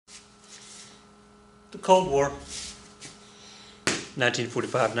the Cold War,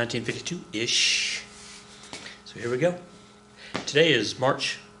 1945, 1952-ish. So here we go. Today is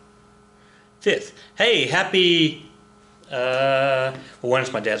March 5th. Hey, happy, well, one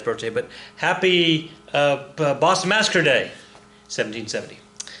is my dad's birthday, but happy Boston Massacre Day, 1770.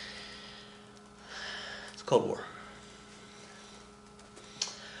 It's Cold War.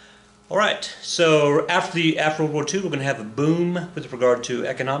 All right, so after World War II, we're going to have a boom with regard to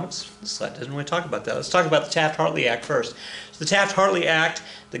economics. This slide doesn't really talk about that. Let's talk about the Taft-Hartley Act first. So the Taft-Hartley Act,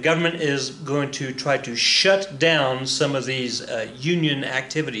 the government is going to try to shut down some of these union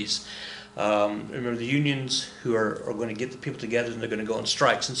activities. Remember, the unions who are going to get the people together and they're going to go on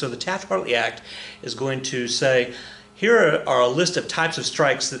strikes. And so the Taft-Hartley Act is going to say, here are a list of types of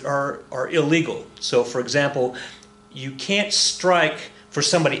strikes that are illegal. So, for example, you can't strike for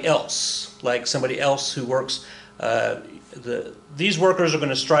somebody else, like somebody else who works. These workers are going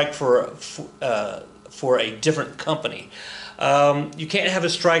to strike for a different company. You can't have a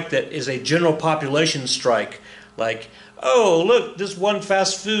strike that is a general population strike, like, oh, look, this one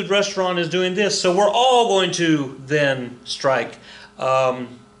fast food restaurant is doing this, so we're all going to then strike.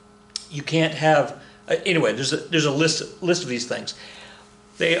 You can't have, anyway, there's a list of these things.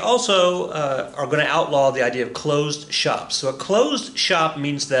 They also are going to outlaw the idea of closed shops. So a closed shop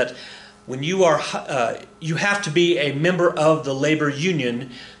means that when you are, you have to be a member of the labor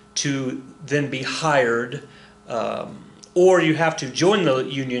union to then be hired, or you have to join the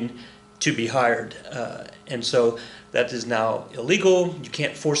union to be hired. And so that is now illegal. You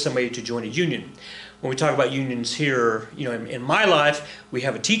can't force somebody to join a union. When we talk about unions here, you know, in my life, we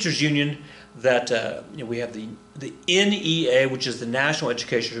have a teachers union that you know, we have the NEA, which is the National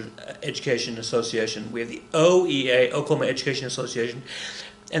Education Association. We have the OEA, Oklahoma Education Association,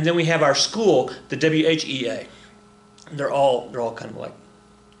 and then we have our school, the WHEA. They're all kind of like,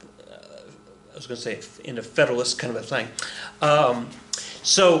 I was going to say, in a federalist kind of a thing.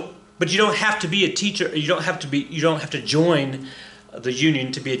 But you don't have to be a teacher. You don't have to join the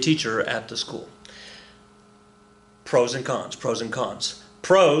union to be a teacher at the school. Pros and cons. Pros and cons.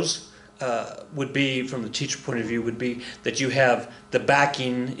 Pros would be, from the teacher point of view, would be that you have the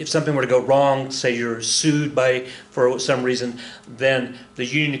backing. If something were to go wrong, say you're sued for some reason, then the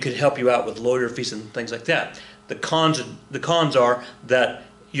union could help you out with lawyer fees and things like that. The cons are that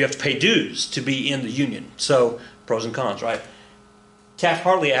you have to pay dues to be in the union. So pros and cons, right?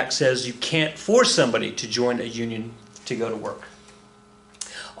 Taft-Hartley Act says you can't force somebody to join a union to go to work.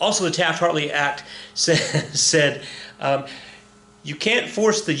 Also, the Taft-Hartley Act said you can't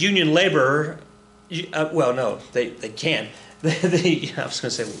force the union laborer. Well, no, they can. I was going to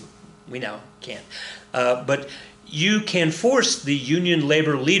say we now can't. But you can force the union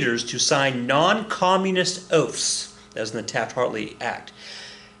labor leaders to sign non-communist oaths. That's in the Taft-Hartley Act.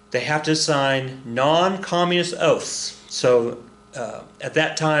 They have to sign non-communist oaths. So at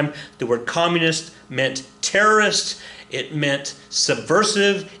that time, the word communist meant terrorist. It meant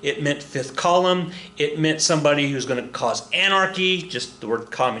subversive. It meant fifth column. It meant somebody who's going to cause anarchy, just the word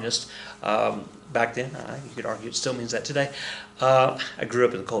communist. Back then, you could argue it still means that today. I grew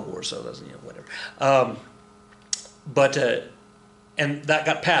up in the Cold War, so it doesn't, you know, whatever. And that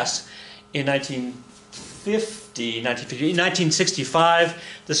got passed in 1950. In 1965,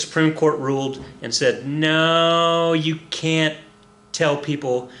 the Supreme Court ruled and said, no, you can't tell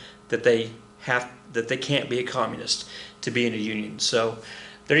people that they can't be a communist to be in a union. So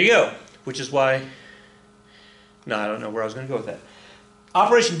there you go, which is why, no, I don't know where I was going to go with that.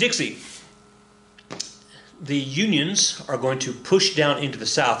 Operation Dixie. The unions are going to push down into the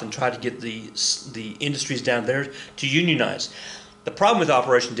South and try to get the industries down there to unionize. The problem with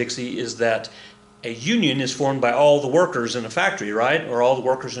Operation Dixie is that a union is formed by all the workers in a factory, right? Or all the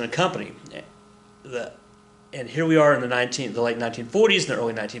workers in a company. And here we are in the late 1940s and the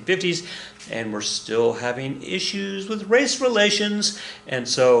early 1950s, and we're still having issues with race relations. And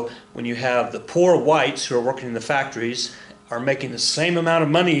so when you have the poor whites who are working in the factories are making the same amount of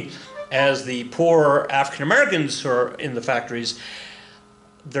money as the poor African Americans who are in the factories,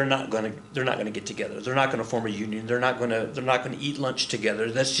 they're not going to get together. They're not going to form a union. They're not going to eat lunch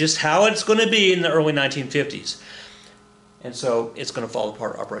together. That's just how it's going to be in the early 1950s. And so it's going to fall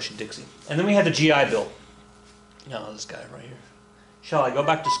apart, Operation Dixie. And then we had the GI Bill. No, this guy right here. Shall I go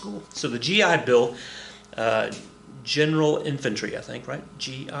back to school? So the GI Bill, General Infantry, I think, right?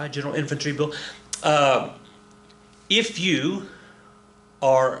 GI, General Infantry Bill. If you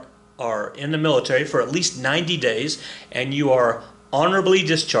are in the military for at least 90 days and you are honorably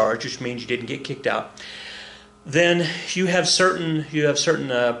discharged, which means you didn't get kicked out, then you have certain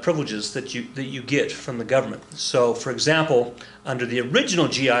privileges that you get from the government. So, for example, under the original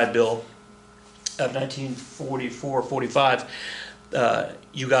GI Bill, of 1944-45,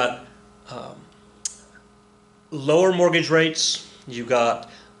 you got lower mortgage rates, you got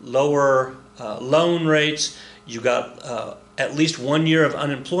lower loan rates, you got at least 1 year of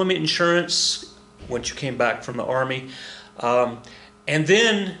unemployment insurance once you came back from the Army, and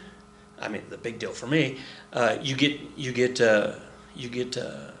then, I mean, the big deal for me, you get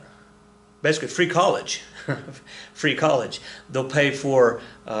basically free college. Free college. They'll pay for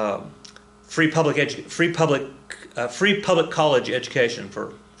free public college education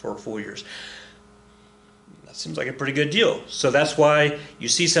for 4 years. That seems like a pretty good deal. So that's why you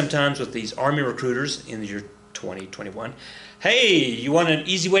see sometimes with these Army recruiters in the year 2021, hey, you want an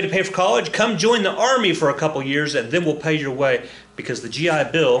easy way to pay for college? Come join the Army for a couple years and then we'll pay your way, because the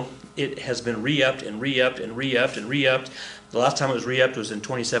GI Bill, it has been re-upped and re-upped and re-upped and re-upped. The last time it was re-upped was in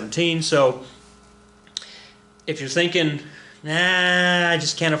 2017. So if you're thinking, nah, I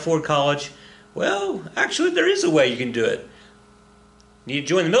just can't afford college, well, actually there is a way you can do it. You need to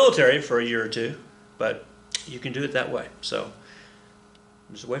join the military for a year or two, but you can do it that way. So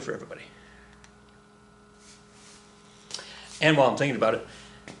there's a way for everybody. And while I'm thinking about it,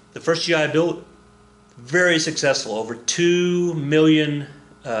 the first GI Bill, very successful. Over 2 million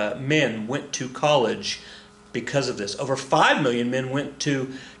men went to college because of this. Over 5 million men went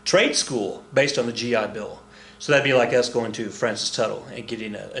to trade school based on the GI Bill. So that'd be like us going to Francis Tuttle and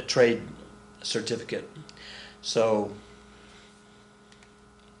getting a trade certificate. So,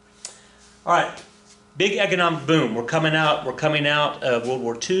 all right, big economic boom. We're coming out of World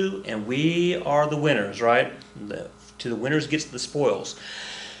War II, and we are the winners, right? To the winners gets the spoils.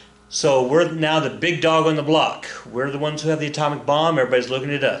 So we're now the big dog on the block. We're the ones who have the atomic bomb. Everybody's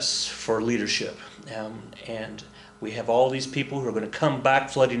looking at us for leadership. And we have all these people who are going to come back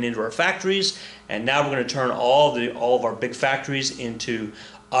flooding into our factories, and now we're going to turn all of our big factories into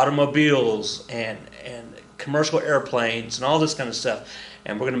automobiles and commercial airplanes and all this kind of stuff.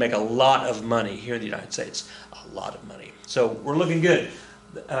 And we're going to make a lot of money here in the United States. A lot of money. So we're looking good.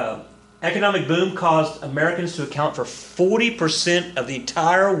 Economic boom caused Americans to account for 40% of the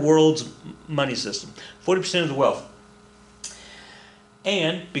entire world's money system. 40% of the wealth.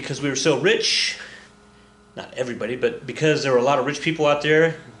 And because we were so rich, not everybody, but because there were a lot of rich people out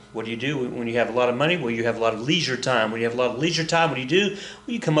there, what do when you have a lot of money? Well, you have a lot of leisure time. When you have a lot of leisure time, what do? Well,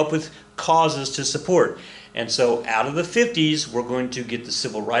 you come up with causes to support. And so out of the 50s, we're going to get the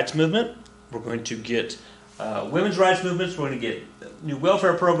civil rights movement. We're going to get women's rights movements. We're going to get new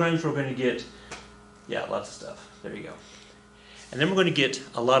welfare programs. We're going to get, yeah, lots of stuff. There you go. And then we're going to get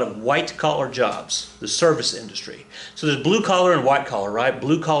a lot of white-collar jobs, the service industry. So there's blue-collar and white-collar, right?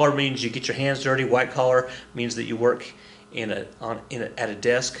 Blue-collar means you get your hands dirty. White-collar means that you work at a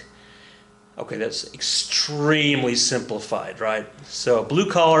desk. Okay, that's extremely simplified, right? So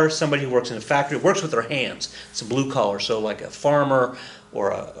blue-collar, somebody who works in a factory, works with their hands. It's a blue-collar, so like a farmer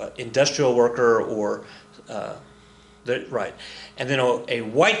or an industrial worker or, right. And then a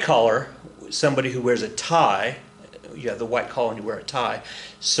white-collar, somebody who wears a tie. You have the white collar and you wear a tie.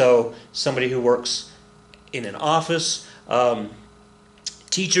 So somebody who works in an office.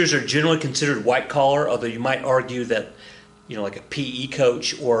 Teachers are generally considered white collar, although you might argue that, you know, like a PE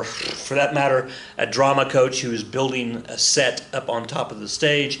coach, or for that matter, a drama coach who is building a set up on top of the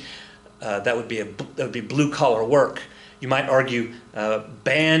stage, that would be blue collar work. You might argue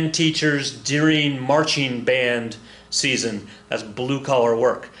band teachers during marching band season, that's blue collar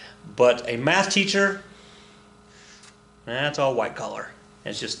work. But a math teacher, that's all white collar.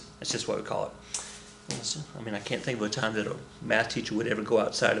 It's just what we call it. I mean, I can't think of a time that a math teacher would ever go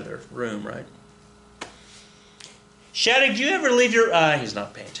outside of their room, right? Shattuck, did you ever leave your... he's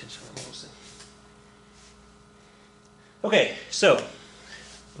not paying attention. Okay, so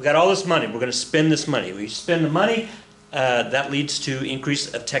we got all this money. We're going to spend this money. We spend the money. That leads to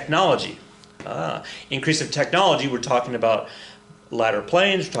increase of technology. Increase of technology. We're talking about lighter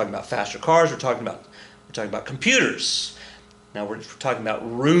planes. We're talking about faster cars. We're talking about computers. Now we're talking about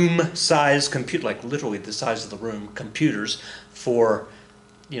room-sized compute, like literally the size of the room, computers for,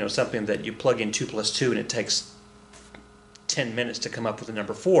 you know, something that you plug in 2 + 2 and it takes 10 minutes to come up with the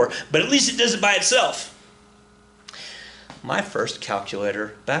number 4, but at least it does it by itself. My first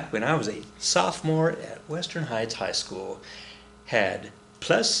calculator, back when I was a sophomore at Western Heights High School, had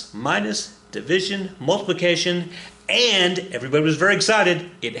plus, minus, division, multiplication, and everybody was very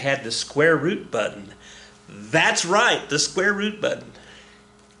excited, it had the square root button. That's right, the square root button.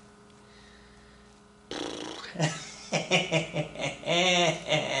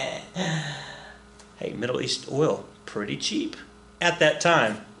 Hey, Middle East oil, pretty cheap at that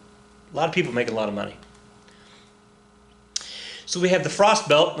time. A lot of people making a lot of money. So we have the frost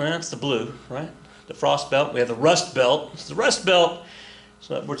belt, that's the blue, right? the frost belt. We have the rust belt. So the rust belt,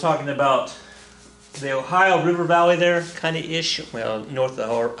 so we're talking about the Ohio River Valley there, kind of ish. Well, north of the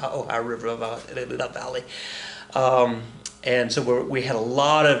Ohio River Valley. And so we had a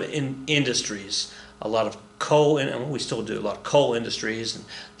lot of industries, a lot of coal, and we still do a lot of coal industries, and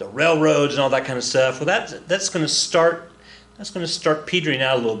the railroads and all that kind of stuff. Well, that's going to start petering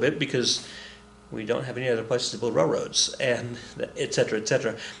out a little bit because we don't have any other places to build railroads, and et cetera, et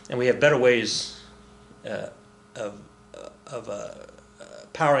cetera. And we have better ways of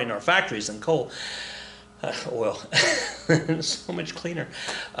powering our factories than coal. Oil. So much cleaner.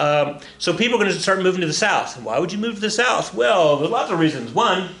 So people are going to start moving to the South. Why would you move to the South? Well, there's lots of reasons.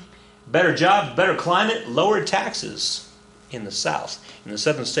 One, better jobs, better climate, lower taxes in the South, in the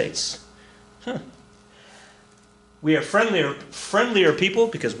southern states. We are friendlier people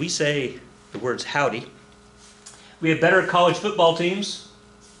because we say the words howdy. We have better college football teams.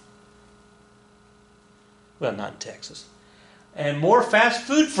 Well, not in Texas. And more fast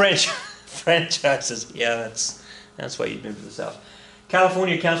food franchises. Yeah, that's why you move to the South.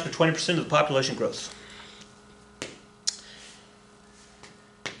 California accounts for 20% of the population growth.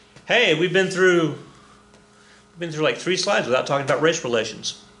 Hey, we've been through like 3 slides without talking about race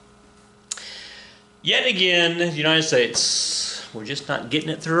relations. Yet again, the United States, we're just not getting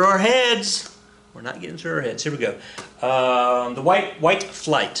it through our heads. We're not getting through our heads. Here we go. The white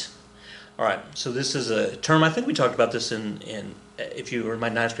flight. All right, so this is a term, I think we talked about this in if you were in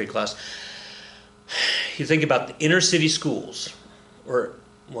my 9th grade class. You think about the inner city schools, or,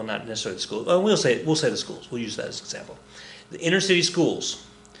 well, not necessarily the schools. We'll say the schools. We'll use that as an example. The inner city schools,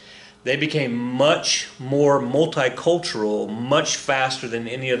 they became much more multicultural, much faster than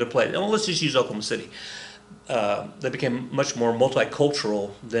any other place. Well, let's just use Oklahoma City. They became much more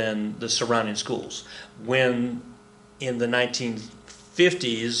multicultural than the surrounding schools. When in the 1950s,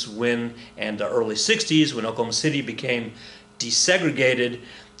 and the early 60s, when Oklahoma City became desegregated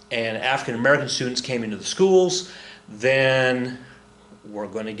and African American students came into the schools, then we're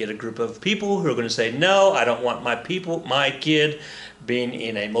going to get a group of people who are going to say, no, I don't want my kid being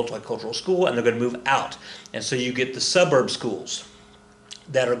in a multicultural school, and they're going to move out. And so you get the suburb schools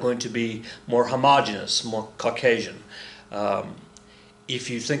that are going to be more homogeneous, more Caucasian. If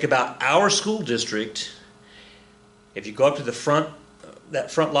you think about our school district, if you go up to the front,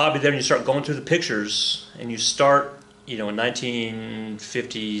 that front lobby there, and you start going through the pictures, and you start, in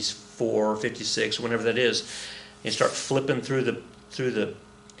 1954, 56, whenever that is, and you start flipping through the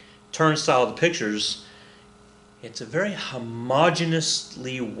turnstile of the pictures, it's a very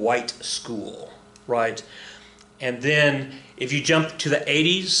homogeneously white school, right? And then if you jump to the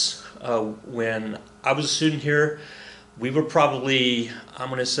 80s, when I was a student here, we were probably, I'm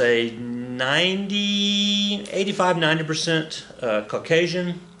going to say 85, 90%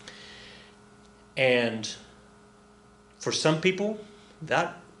 Caucasian. And for some people,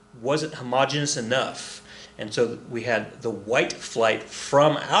 that wasn't homogeneous enough. And so we had the white flight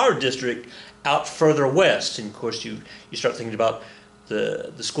from our district out further west. And of course, you start thinking about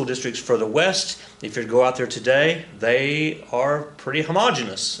the school districts further west. If you go out there today, they are pretty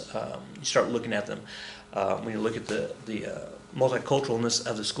homogeneous. You start looking at them when you look at the multiculturalness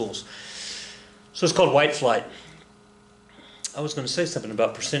of the schools. So it's called white flight. I was going to say something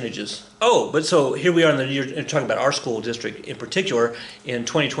about percentages. Oh, but so here we are you're talking about our school district in particular in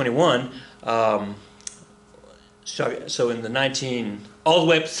 2021. So in all the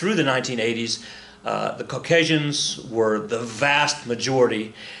way up through the 1980s, the Caucasians were the vast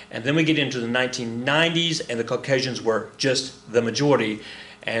majority, and then we get into the 1990s, and the Caucasians were just the majority,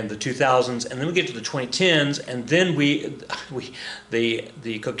 and the 2000s, and then we get to the 2010s, and then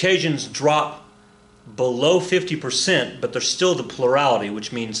the Caucasians drop below 50%, but they're still the plurality,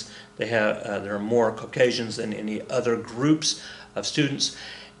 which means there are more Caucasians than any other groups of students.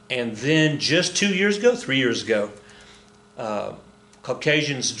 And then just 3 years ago,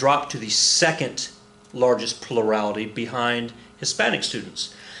 Caucasians dropped to the second largest plurality behind Hispanic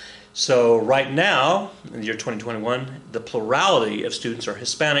students. So right now, in the year 2021, the plurality of students are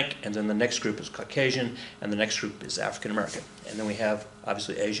Hispanic, and then the next group is Caucasian, and the next group is African American. And then we have,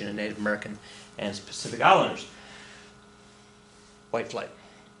 obviously, Asian and Native American and Pacific Islanders. White flight.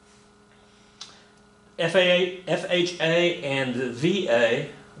 FHA and the VA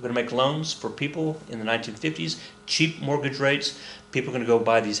are going to make loans for people in the 1950s, cheap mortgage rates. People are going to go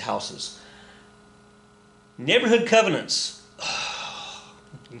buy these houses. Neighborhood covenants.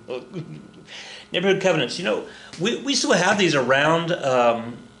 Neighborhood covenants. We still have these around.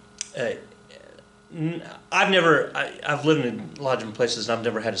 I've lived in a lot of different places, and I've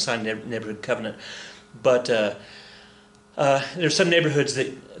never had to sign a neighborhood covenant. But there's some neighborhoods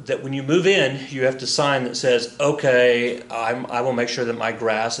that when you move in, you have to sign that says, okay, I will make sure that my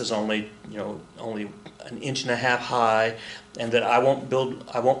grass is only, only an inch and a half high, and that I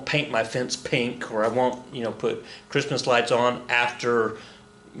won't paint my fence pink, or I won't, put Christmas lights on after,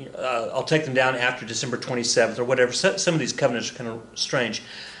 I'll take them down after December 27th or whatever. Some of these covenants are kind of strange,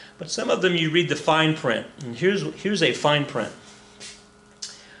 but some of them you read the fine print, and here's a fine print.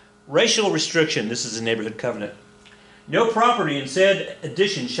 Racial restriction. This is a neighborhood covenant. No property in said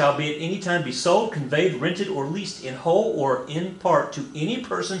addition shall be at any time be sold, conveyed, rented, or leased in whole or in part to any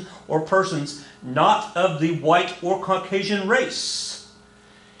person or persons not of the white or Caucasian race.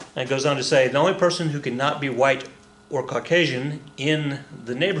 And it goes on to say the only person who cannot be white or Caucasian in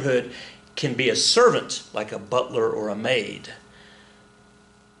the neighborhood can be a servant, like a butler or a maid.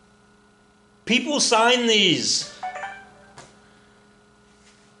 People sign these.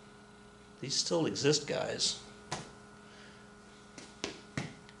 These still exist, guys.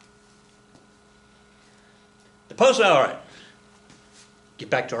 All right, get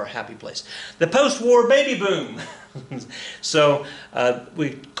back to our happy place. The post-war baby boom. So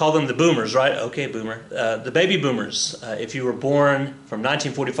we call them the boomers, right? Okay, boomer. The baby boomers. If you were born from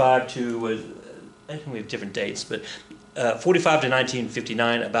 1945 to, I think we have different dates, but 45 to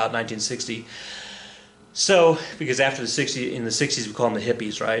 1959, about 1960. So, because after the 60s, in the 60s we call them the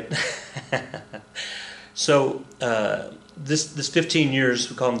hippies, right? So this 15 years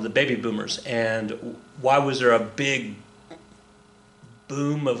we call them the baby boomers. And why was there a big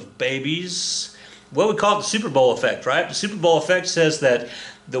boom of babies? Well, we call it the Super Bowl effect, right? The Super Bowl effect says that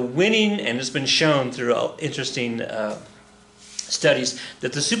the winning, and it's been shown through interesting studies,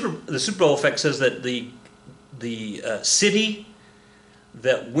 that the Super Bowl effect says that the city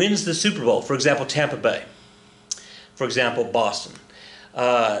that wins the Super Bowl, for example, Tampa Bay, for example, Boston,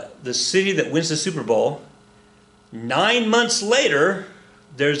 the city that wins the Super Bowl, 9 months later,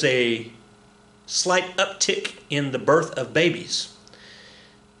 there's a slight uptick in the birth of babies.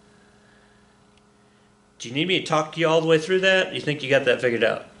 Do you need me to talk to you all the way through that? You think you got that figured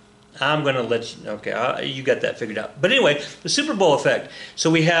out? I'm going to let you. Okay, you got that figured out. But anyway, the Super Bowl effect. So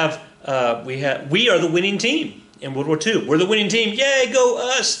we are the winning team in World War II. We're the winning team. Yay,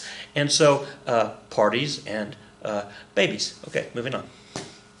 go us! And so parties and babies. Okay, moving on.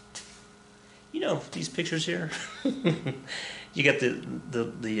 You know these pictures here. You got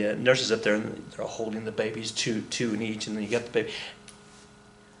the nurses up there, and they're all holding the babies, two in each, and then you got the baby.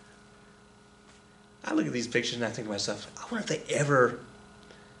 I look at these pictures and I think to myself, I wonder if they ever,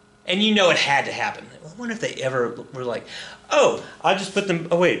 and you know it had to happen, I wonder if they ever were like, oh, I just put them,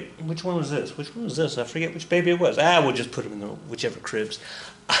 oh wait, which one was this? Which one was this? I forget which baby it was. We'll just put them in the whichever cribs.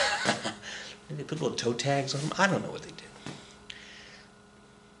 Maybe they put little toe tags on them. I don't know what they did.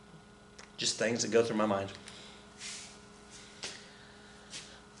 Just things that go through my mind.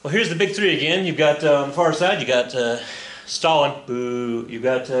 Well, here's the big three again. You've got, on the far side, you got Stalin, boo. You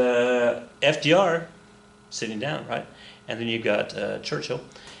got FDR sitting down, right? And then you've got Churchill.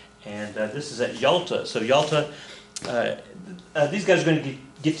 And this is at Yalta. So Yalta, these guys are going to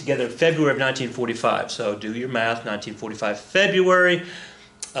get together February of 1945. So do your math, 1945 February.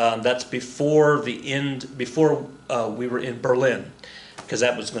 That's before the end, before we were in Berlin. Because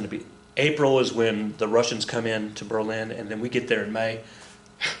that was going to be, April is when the Russians come in to Berlin, and then we get there in May.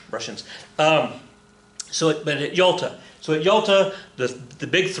 Russians. But at Yalta. So at Yalta, the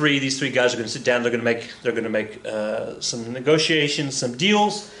big three, these three guys are going to sit down. They're going to make some negotiations, some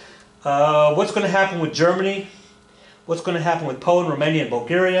deals. What's going to happen with Germany? What's going to happen with Poland, Romania, and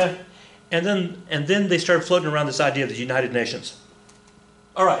Bulgaria? And then they started floating around this idea of the United Nations.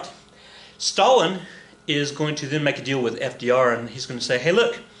 All right. Stalin is going to then make a deal with FDR, and he's going to say, hey,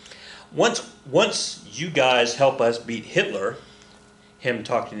 look, once you guys help us beat Hitler, him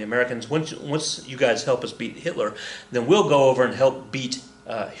talking to the Americans, once you guys help us beat Hitler, then we'll go over and help beat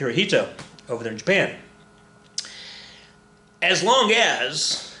Hirohito over there in Japan. As long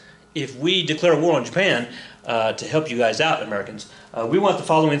as, if we declare war on Japan to help you guys out, Americans, we want the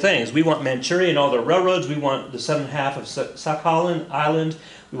following things. We want Manchuria and all the railroads. We want the southern half of Sakhalin Island.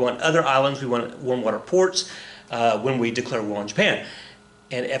 We want other islands. We want warm water ports when we declare war on Japan.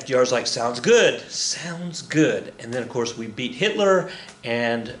 And FDR's like, sounds good, sounds good. And then, of course, we beat Hitler,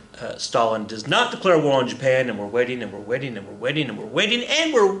 and Stalin does not declare war on Japan, and we're waiting, and we're waiting, and we're waiting, and we're waiting,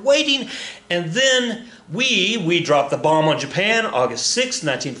 and we're waiting. And then we drop the bomb on Japan, August 6,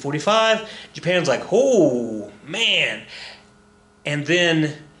 1945. Japan's like, oh, man. And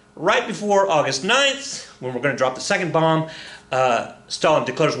then right before August 9th, when we're going to drop the second bomb, Stalin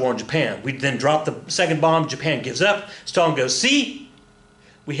declares war on Japan. We then drop the second bomb, Japan gives up. Stalin goes, see?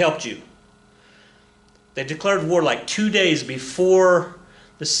 We helped you. They declared war like 2 days before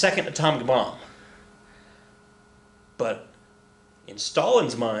the second atomic bomb. But in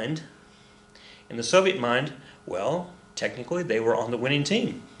Stalin's mind, in the Soviet mind, well, technically they were on the winning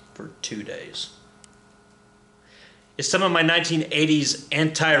team for 2 days. Is some of my 1980s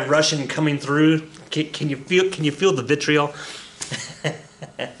anti-Russian coming through? Can you feel the vitriol?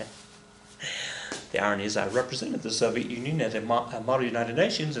 The irony is I represented the Soviet Union at a Model United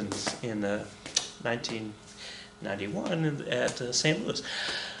Nations in 1991 at St. Louis.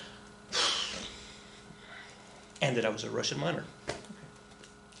 And that I was a Russian minor.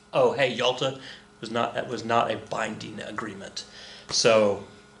 Oh, hey, Yalta that was not a binding agreement. So,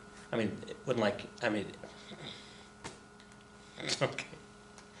 I mean, it wasn't like, I mean, okay.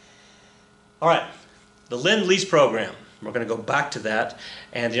 All right, the Lend-Lease program. We're going to go back to that,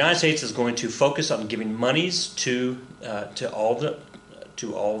 and the United States is going to focus on giving monies to all the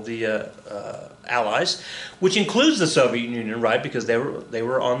allies, which includes the Soviet Union, right? Because they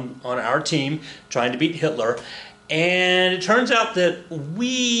were on our team trying to beat Hitler, and it turns out that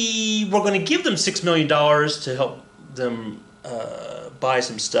we were going to give them $6 million to help them buy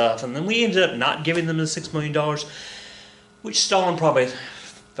some stuff, and then we ended up not giving them the $6 million, which Stalin probably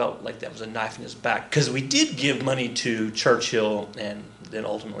felt like that was a knife in his back, because we did give money to Churchill and then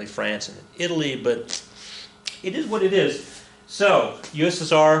ultimately France and Italy, but it is what it is. So,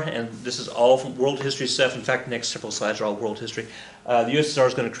 USSR, and this is all from world history stuff. In fact, the next several slides are all world history. The USSR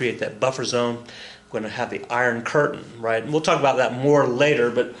is going to create that buffer zone. We're going to have the Iron Curtain, right? And we'll talk about that more later,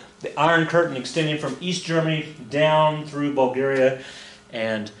 but the Iron Curtain extending from East Germany down through Bulgaria,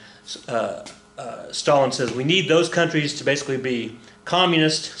 and Stalin says we need those countries to basically be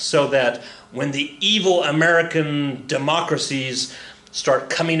communist, so that when the evil American democracies start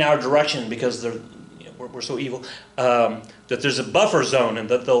coming our direction because they're, you know, we're so evil, that there's a buffer zone and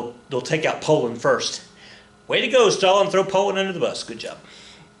that they'll take out Poland first. Way to go, Stalin! Throw Poland under the bus. Good job.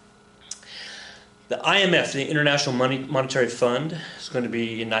 The IMF, the International Monetary Fund, is going to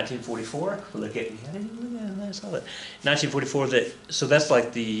be in 1944. Look at me. I saw that. 1944. So that's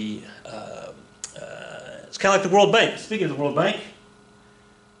like the. It's kind of like the World Bank. Speaking of the World Bank.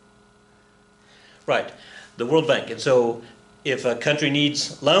 Right, the World Bank. And so if a country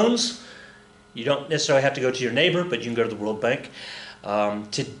needs loans, you don't necessarily have to go to your neighbor, but you can go to the World Bank.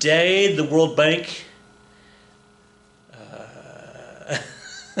 Today, the World Bank,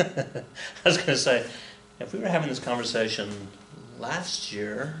 I was going to say, if we were having this conversation last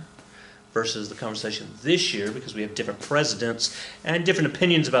year versus the conversation this year, because we have different presidents and different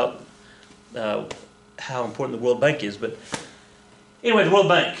opinions about how important the World Bank is, but anyway, the World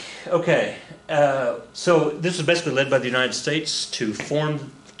Bank. Okay, so this was basically led by the United States to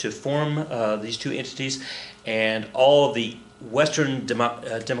form these two entities, and all of the Western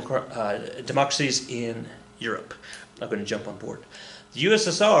democracies in Europe are going to jump on board. The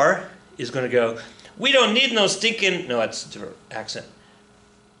USSR is going to go, we don't need no stinking, no, that's a different accent.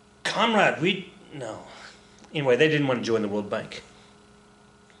 Comrade, no. Anyway, they didn't want to join the World Bank.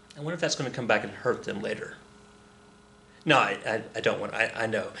 I wonder if that's going to come back and hurt them later. No, I don't want. I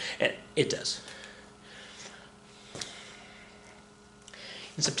know, and it does.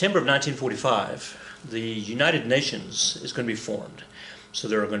 In September of 1945, the United Nations is going to be formed. So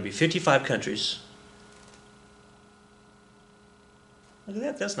there are going to be 55 countries. Look at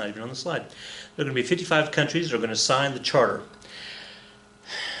that. That's not even on the slide. There are going to be 55 countries that are going to sign the charter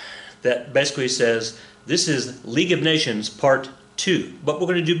that basically says this is League of Nations Part 2, but we're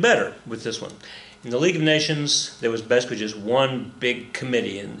going to do better with this one. In the League of Nations, there was basically just one big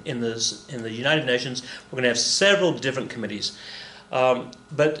committee. In the United Nations, we're going to have several different committees.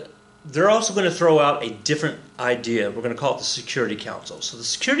 But they're also going to throw out a different idea. We're going to call it the Security Council. So the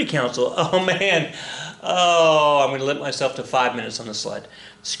Security Council, oh man, I'm going to limit myself to 5 minutes on this slide.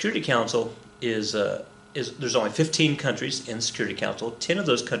 The Security Council is there's only 15 countries in the Security Council. 10 of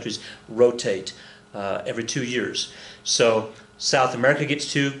those countries rotate every 2 years. So South America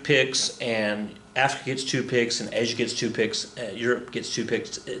gets 2 picks, and Africa gets 2 picks, and Asia gets 2 picks, Europe gets 2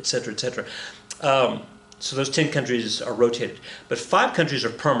 picks, etc., etc. So those 10 countries are rotated. But 5 countries are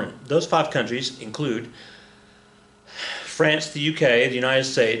permanent. Those 5 countries include France, the UK, the United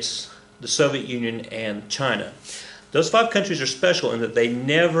States, the Soviet Union, and China. Those 5 countries are special in that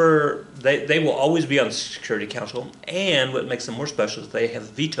they will always be on the Security Council, and what makes them more special is they have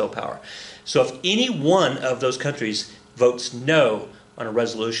veto power. So if any one of those countries votes no on a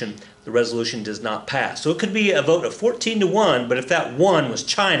resolution, the resolution does not pass. So it could be a vote of 14-1, but if that one was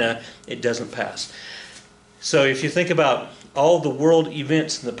China, it doesn't pass. So if you think about all the world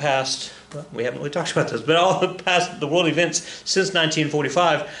events in the past, well, we haven't really talked about this, but all the world events since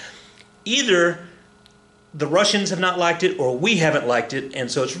 1945, either the Russians have not liked it, or we haven't liked it, and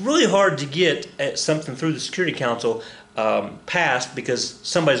so it's really hard to get something through the Security Council passed because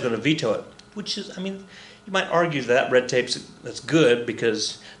somebody's going to veto it. Which is, I mean, you might argue that red that's good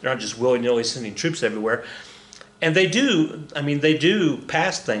because they're not just willy-nilly sending troops everywhere. And they do, I mean, they do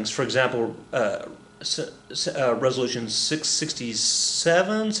pass things. For example, Resolution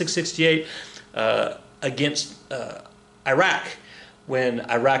 667, 668 against Iraq when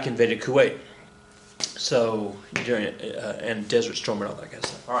Iraq invaded Kuwait. So, and Desert Storm and all that kind of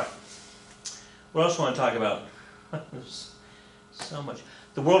stuff. All right. What else do I want to talk about? There's so much.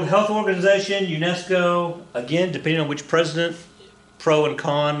 The World Health Organization, UNESCO, again, depending on which president, pro and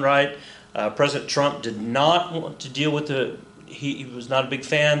con, right? President Trump did not want to deal with he was not a big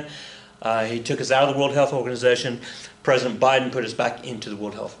fan. He took us out of the World Health Organization. President Biden put us back into the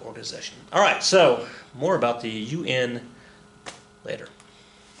World Health Organization. All right, so more about the UN later.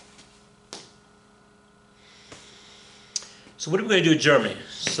 So what are we going to do with Germany?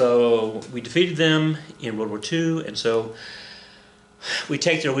 So we defeated them in World War II, and so we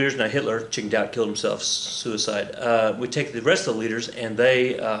take their leaders. Now Hitler chickened out, killed himself, suicide. We take the rest of the leaders, and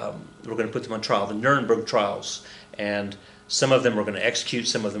we're going to put them on trial, the Nuremberg trials, and some of them we're going to execute,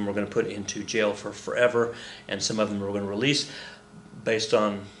 some of them we're going to put into jail for forever, and some of them we're going to release based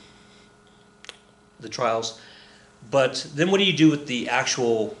on the trials. But then what do you do with the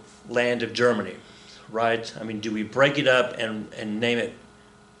actual land of Germany, right? I mean, do we break it up and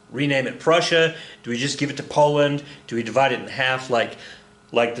rename it Prussia? Do we just give it to Poland? Do we divide it in half like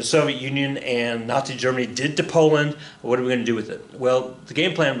the Soviet Union and Nazi Germany did to Poland? What are we going to do with it? Well, the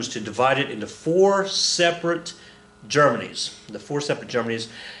game plan was to divide it into 4 separate Germanys. The 4 separate Germanys.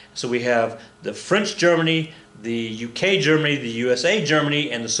 So we have the French Germany, the UK Germany, the USA Germany,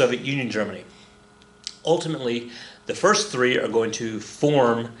 and the Soviet Union Germany. Ultimately, the first 3 are going to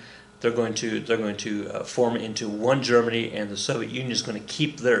form. They're going to form into one Germany, and the Soviet Union is going to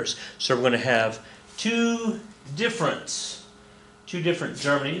keep theirs. So we're going to have two different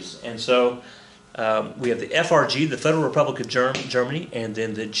Germanys, and so we have the FRG, the Federal Republic of Germany, and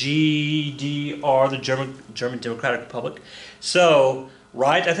then the GDR, the German Democratic Republic. So,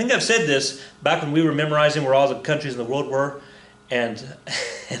 right, I think I've said this back when we were memorizing where all the countries in the world were, and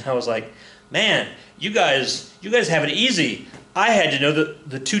I was like, man, you guys have it easy. I had to know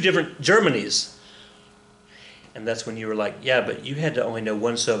the 2 different Germanys. And that's when you were like, yeah, but you had to only know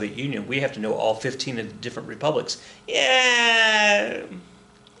one Soviet Union. We have to know all 15 of the different republics. Yeah,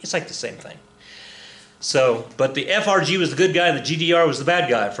 it's like the same thing. So, but the FRG was the good guy and the GDR was the bad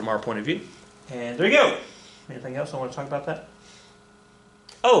guy from our point of view. And there you go. Anything else I want to talk about that?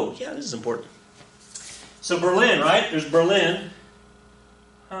 Oh, yeah, this is important. So Berlin, right? There's Berlin.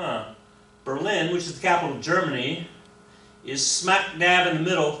 Berlin, which is the capital of Germany, is smack dab in the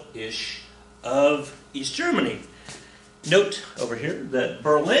middle-ish of East Germany. Note over here that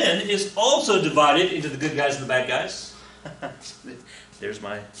Berlin is also divided into the good guys and the bad guys. There's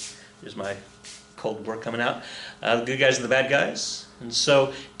my Cold War coming out. The good guys and the bad guys. And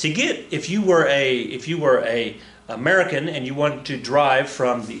so, if you were a American and you wanted to drive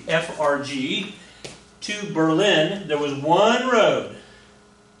from the FRG to Berlin, there was one road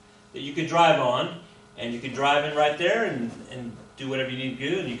that you could drive on. And you could drive in right there and do whatever you need to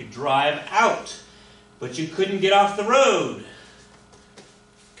do, and you could drive out. But you couldn't get off the road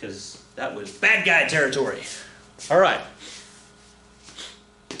because that was bad guy territory. All right.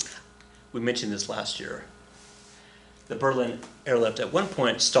 We mentioned this last year. The Berlin airlift. At one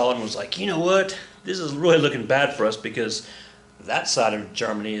point, Stalin was like, you know what? This is really looking bad for us because that side of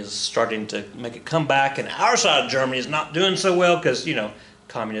Germany is starting to make a comeback, and our side of Germany is not doing so well because,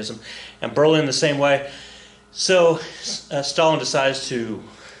 communism, and Berlin the same way. So Stalin decides to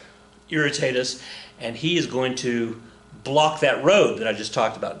irritate us, and he is going to block that road that I just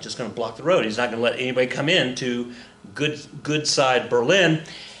talked about. Just going to block the road. He's not going to let anybody come in to good side Berlin.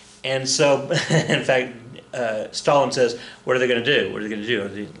 And so, in fact, Stalin says, what are they going to do? What are they going to do? Are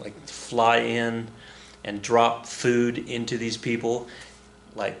they like fly in and drop food into these people,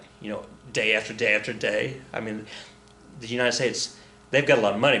 like, day after day after day? I mean, the United States, they've got a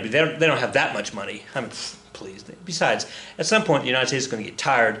lot of money, but they don't have that much money. I mean, please. Besides, at some point, the United States is going to get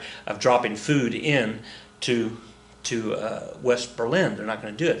tired of dropping food in to West Berlin. They're not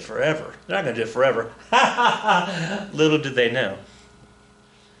going to do it forever. They're not going to do it forever. Little did they know.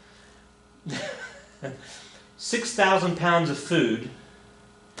 6,000 pounds of food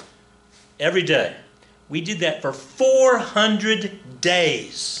every day. We did that for 400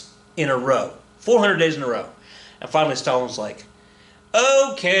 days in a row. 400 days in a row. And finally Stalin's like,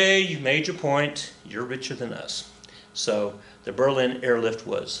 okay, you've made your point. You're richer than us. So the Berlin airlift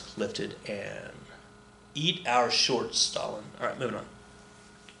was lifted, and Eat our shorts, Stalin. All right, moving on.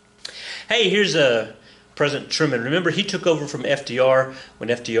 Hey, here's President Truman. Remember, he took over from FDR when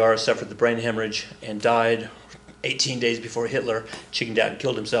FDR suffered the brain hemorrhage and died 18 days before Hitler chickened out and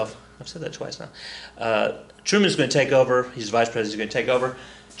killed himself. I've said that twice now. Truman's going to take over. He's vice president. He's going to take over.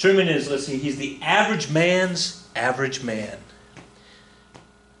 Truman is, let's see, he's the average man's average man.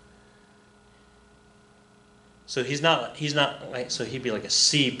 So he's not like, so he'd be like a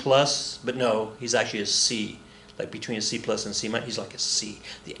C plus, but no, he's actually a C. Like between a C plus and a C minus, he's like a C.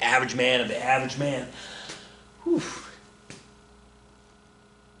 The average man of the average man. Whew.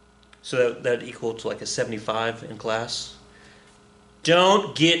 So that equal to like a 75 in class.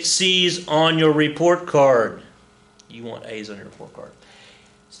 Don't get C's on your report card. You want A's on your report card.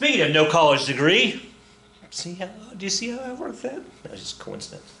 Speaking of no college degree, do you see how I worked that? That was just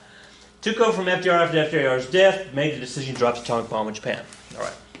coincidence. Took over from FDR after FDR's death, made the decision to drop the atomic bomb in Japan. All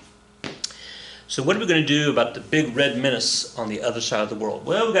right. So what are we going to do about the big red menace on the other side of the world?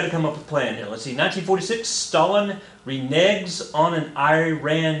 Well, we've got to come up with a plan here. Let's see. 1946, Stalin reneges on an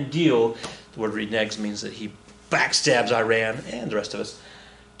Iran deal. The word reneges means that he backstabs Iran and the rest of us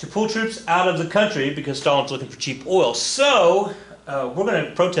to pull troops out of the country because Stalin's looking for cheap oil. So we're going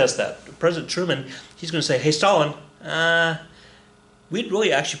to protest that. President Truman, he's going to say, hey, Stalin, we'd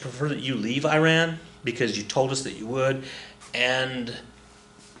really actually prefer that you leave Iran because you told us that you would, and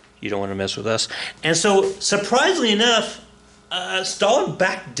you don't want to mess with us. And so, surprisingly enough, Stalin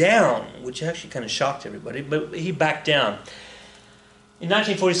backed down, which actually kind of shocked everybody, but he backed down. In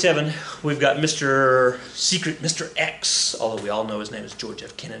 1947, we've got Secret Mr. X, although we all know his name is George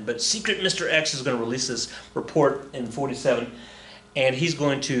F. Kennan, but Secret Mr. X is going to release this report in 47, and he's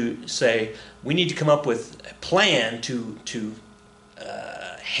going to say, we need to come up with a plan to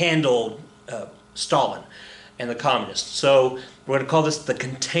handle Stalin and the communists. So we're going to call this the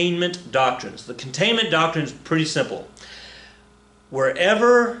containment doctrines. The containment doctrine is pretty simple.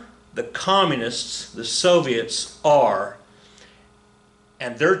 Wherever the communists, the Soviets, are,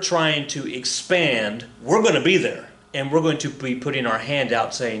 and they're trying to expand, we're going to be there. And we're going to be putting our hand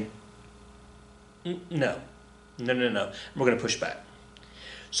out saying, no. We're going to push back.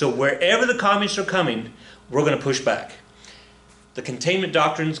 So wherever the communists are coming, we're going to push back. The containment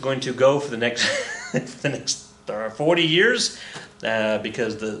doctrine is going to go for the next 40 years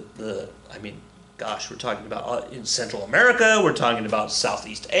because we're talking about in Central America, we're talking about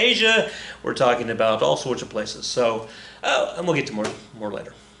Southeast Asia, we're talking about all sorts of places. So, and we'll get to more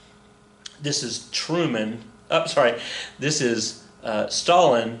later. This is This is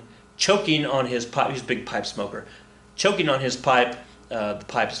Stalin choking on his pipe. He's a big pipe smoker. Choking on his pipe. The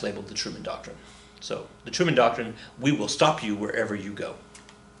pipe is labeled the Truman Doctrine. So, the Truman Doctrine, we will stop you wherever you go.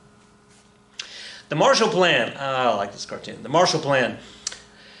 The Marshall Plan. I like this cartoon. The Marshall Plan.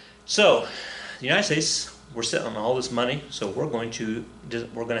 So, the United States, we're sitting on all this money, so we're going to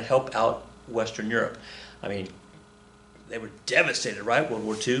help out Western Europe. I mean, they were devastated, right? World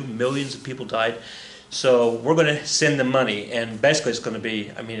War II, millions of people died. So, we're going to send them money, and basically it's going to be,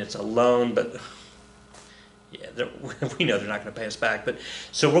 it's a loan, but yeah, we know they're not going to pay us back. But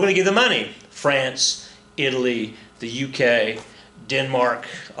so we're going to give them money. France, Italy, the UK, Denmark,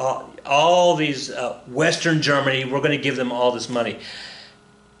 all these Western Germany, we're going to give them all this money.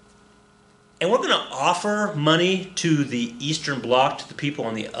 And we're going to offer money to the Eastern Bloc, to the people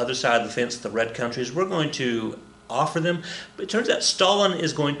on the other side of the fence, the red countries. We're going to offer them. But it turns out Stalin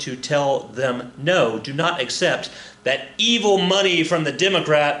is going to tell them, no, do not accept that evil money from the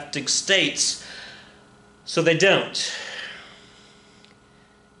democratic states. So they don't.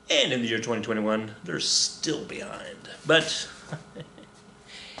 And in the year 2021, they're still behind. But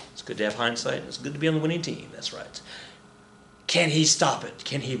it's good to have hindsight. It's good to be on the winning team. That's right. Can he stop it?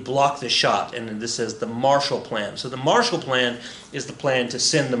 Can he block the shot? And this says the Marshall Plan. So the Marshall Plan is the plan to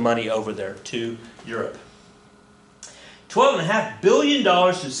send the money over there to Europe. $12.5 billion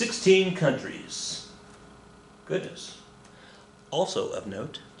to 16 countries. Goodness. Also of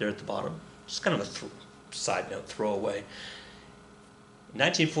note, there at the bottom, just kind of a side note, throwaway. In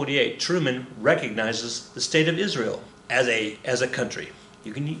 1948, Truman recognizes the state of Israel as a country.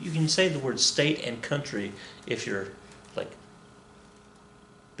 You can say the word state and country if you're like,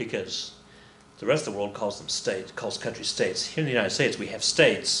 because the rest of the world calls them states, calls countries states. Here in the United States, we have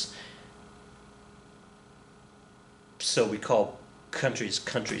states, so we call countries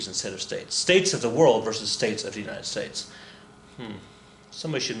countries instead of states. States of the world versus states of the United States.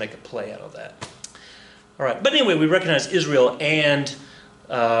 Somebody should make a play out of that. All right, but anyway, we recognize Israel, and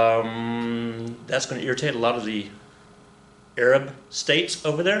that's going to irritate a lot of the Arab states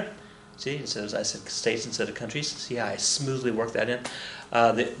over there. See, I said states instead of countries. See how I smoothly worked that in.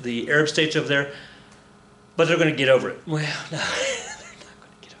 The Arab states over there, But they're going to get over it. Well, no, they're not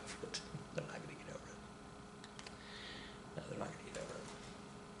going to get over it. They're not going to get over it. No, they're not going to get over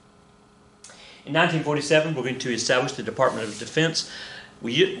it. In 1947, we're going to establish the Department of Defense.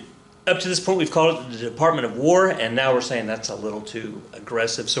 Up to this point, we've called it the Department of War, and now we're saying that's a little too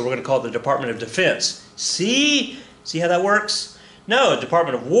aggressive, so we're going to call it the Department of Defense. See? See how that works? No,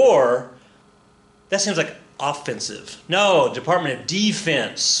 Department of War, that seems like offensive. No, Department of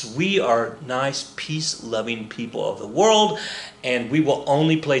Defense. We are nice, peace-loving people of the world, and we will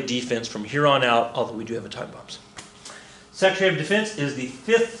only play defense from here on out, although we do have time bombs. Secretary of Defense is the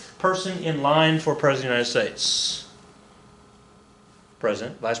 5th person in line for President of the United States.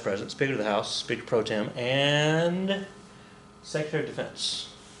 President, Vice President, Speaker of the House, Speaker Pro Tem, and Secretary of Defense.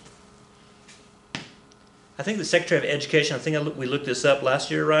 I think the Secretary of Education, we looked this up last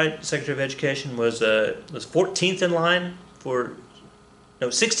year, right? Secretary of Education was 14th in line for, no,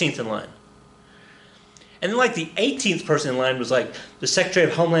 16th in line. And then like the 18th person in line was like the Secretary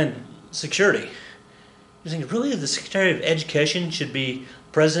of Homeland Security. You're thinking, really, the Secretary of Education should be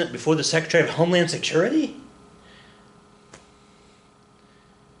President before the Secretary of Homeland Security?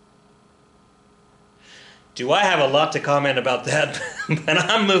 Do I have a lot to comment about that? And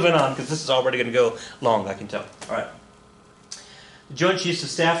I'm moving on because this is already going to go long, I can tell. All right. The Joint Chiefs of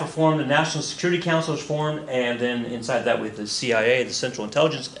Staff are formed, the National Security Council is formed, and then inside that we have the CIA, the Central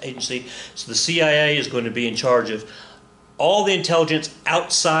Intelligence Agency. So the CIA is going to be in charge of all the intelligence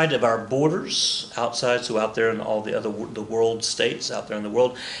outside of our borders, so out there in all the world states out there in the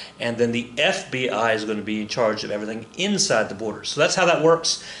world, and then the FBI is going to be in charge of everything inside the borders. So that's how that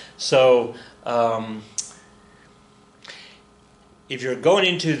works. So if you're going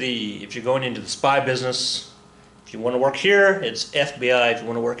into the spy business, if you want to work here, it's FBI. If you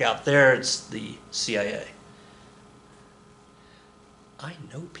want to work out there, it's the CIA. I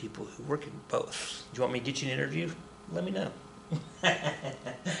know people who work in both. Do you want me to get you an interview? Let me know.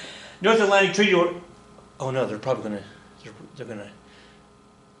 North Atlantic Treaty Order. Oh no, they're probably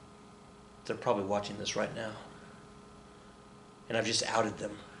they're probably watching this right now, and I've just outed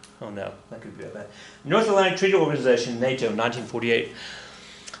them. Oh no, that could be bad. North Atlantic Treaty Organization, NATO, 1948.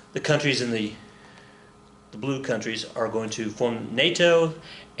 The countries in the blue countries are going to form NATO,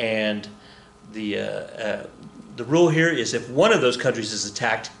 and the rule here is if one of those countries is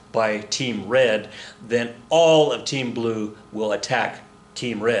attacked by Team Red, then all of Team Blue will attack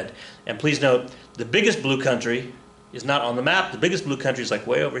Team Red. And please note, the biggest blue country is not on the map. The biggest blue country is like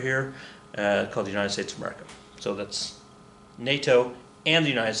way over here, called the United States of America. So that's NATO and the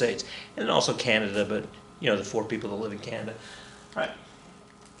United States, and then also Canada, but you know, the 4 people that live in Canada. All right.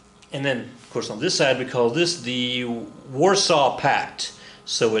 And then, of course, on this side, we call this the Warsaw Pact.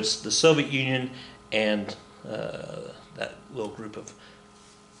 So it's the Soviet Union and that little group of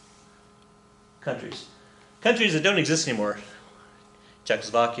countries. Countries that don't exist anymore.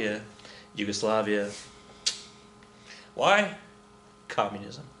 Czechoslovakia, Yugoslavia. Why?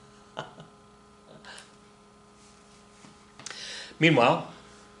 Communism. Meanwhile,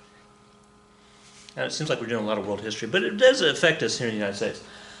 and it seems like we're doing a lot of world history, but it does affect us here in the United States.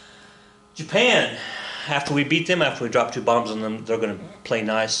 Japan, after we beat them, after we drop 2 bombs on them, they're going to play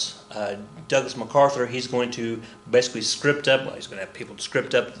nice. Douglas MacArthur, he's going to basically script up, well, he's going to have people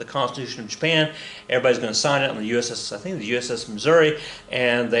script up the Constitution of Japan. Everybody's going to sign it on the USS, I think the USS Missouri,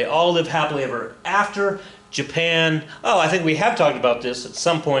 and they all live happily ever after. Japan, I think we have talked about this at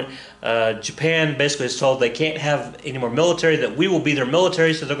some point. Japan basically is told they can't have any more military, that we will be their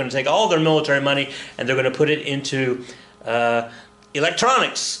military, so they're going to take all their military money and they're going to put it into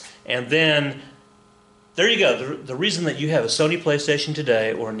electronics. And then, there you go. The reason that you have a Sony PlayStation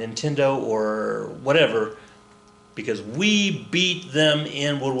today, or a Nintendo, or whatever, because we beat them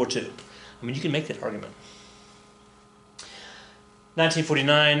in World War II. I mean, you can make that argument.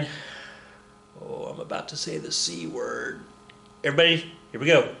 1949. Oh, I'm about to say the C word. Everybody, here we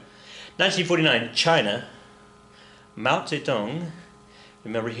go. 1949, China. Mao Zedong.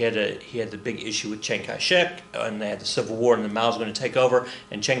 Remember, he had the big issue with Chiang Kai-shek, and they had the Civil War, and then Mao's going to take over,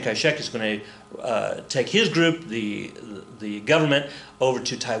 and Chiang Kai-shek is going to take his group, the government, over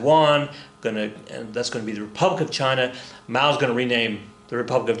to Taiwan, and that's going to be the Republic of China. Mao's going to rename the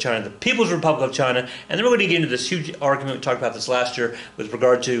Republic of China the People's Republic of China, and then we're going to get into this huge argument, we talked about this last year, with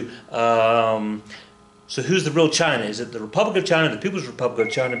regard to, so who's the real China? Is it the Republic of China, the People's Republic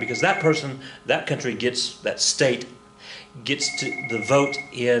of China? Because that person, that country that state, gets to the vote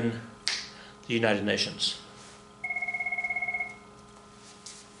in the United Nations.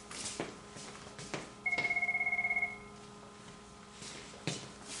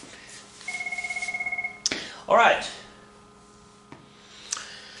 All right.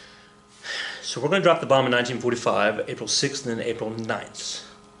 So we're going to drop the bomb in 1945, April 6th and then April 9th.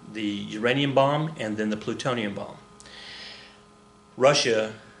 The uranium bomb and then the plutonium bomb.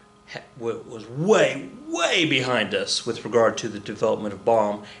 Russia was way behind us with regard to the development of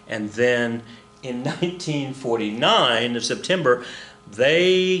bomb, and then in 1949, in September,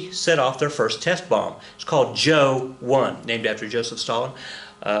 they set off their first test bomb. It's called Joe 1, named after Joseph Stalin.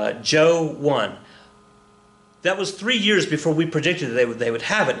 Joe 1. That was 3 years before we predicted that they would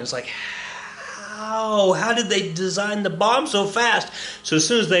have it. And it's like, how did they design the bomb so fast? So as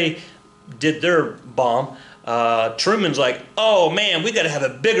soon as they did their bomb, Truman's like, oh man, we got to have a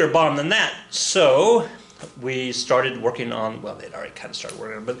bigger bomb than that. So we started working on, well, they'd already kind of started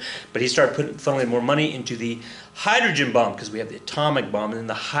working on it, but he started funneling more money into the hydrogen bomb, because we have the atomic bomb and then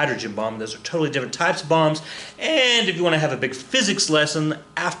the hydrogen bomb. Those are totally different types of bombs. And if you want to have a big physics lesson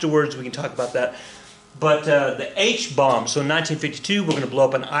afterwards, we can talk about that. But the H bomb, so in 1952, we're going to blow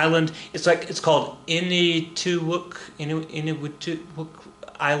up an island. It's called Inuit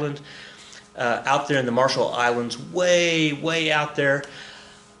Island, out there in the Marshall Islands, way out there.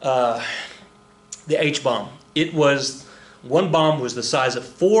 The H bomb. One bomb was the size of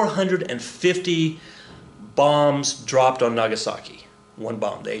 450 bombs dropped on Nagasaki. One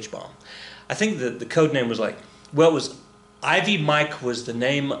bomb, the H bomb. I think the code name was it was Ivy Mike was the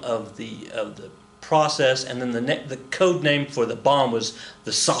name of the process, and then the code name for the bomb was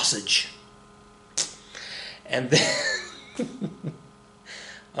the Sausage. And then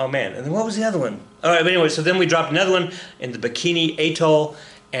oh man, and then what was the other one? All right, but anyway, so then we dropped another one in the Bikini Atoll,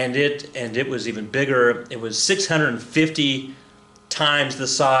 and it was even bigger. It was 650 times the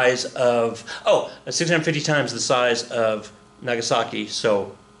size of 650 times the size of Nagasaki.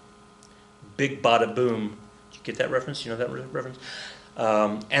 So big bada boom. Did you get that reference? You know that reference?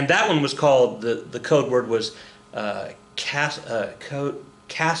 And that one was called, the code word was Castle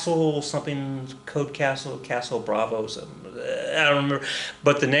something, Code Castle Bravo, something, I don't remember.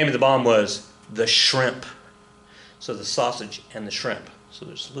 But the name of the bomb was the Shrimp. So the sausage and the shrimp. So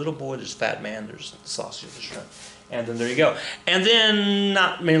there's the little boy, there's fat man, there's the sausage and the shrimp. And then there you go. And then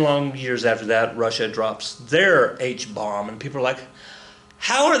not many long years after that, Russia drops their H bomb, and people are like,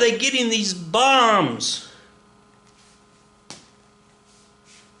 how are they getting these bombs?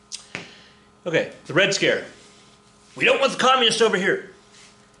 Okay, the Red Scare. We don't want the communists over here.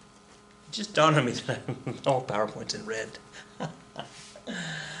 It just dawned on me that all PowerPoint's in red. I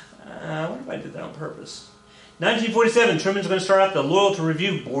wonder if I did that on purpose. 1947, Truman's going to start out the Loyalty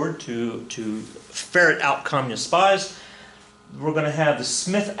Review Board to ferret out communist spies. We're going to have the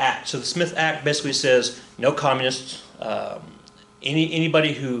Smith Act. So the Smith Act basically says no communists.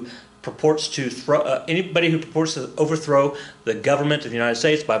 Anybody who purports to overthrow the government of the United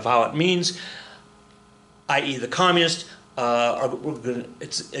States by violent means, i.e. the communists,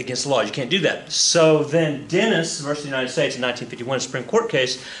 it's against the law. You can't do that. So then Dennis versus the United States in 1951, a Supreme Court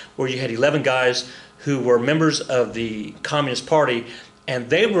case where you had 11 guys who were members of the Communist Party,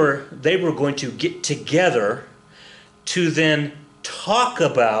 and they were going to get together to then talk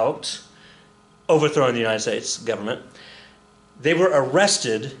about overthrowing the United States government. They were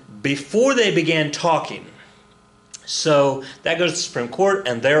arrested before they began talking. So that goes to the Supreme Court,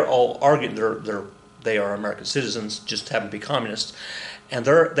 and they're all arguing. They are American citizens, just happen to be communists. And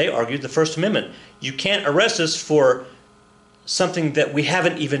they argued the First Amendment. You can't arrest us for something that we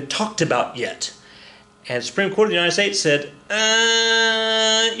haven't even talked about yet. And the Supreme Court of the United States said,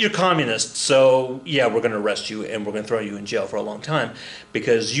 you're communist, so yeah, we're going to arrest you and we're going to throw you in jail for a long time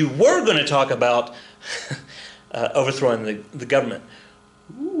because you were going to talk about overthrowing the government.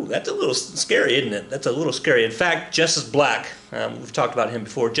 Ooh, that's a little scary, isn't it? That's a little scary. In fact, Justice Black, we've talked about him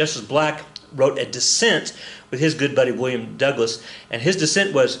before, Justice Black wrote a dissent with his good buddy William Douglas, and his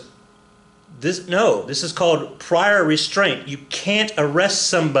dissent was, this is called prior restraint. You can't arrest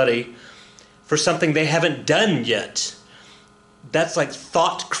somebody for something they haven't done yet. That's like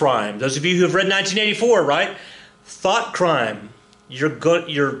thought crime. Those of you who have read 1984, right? Thought crime. You're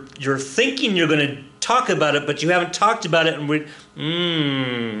thinking you're going to talk about it, but you haven't talked about it, and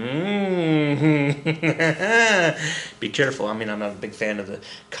be careful. I mean, I'm not a big fan of the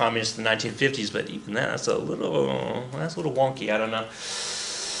communists in the 1950s, but even that's a little wonky. I don't know.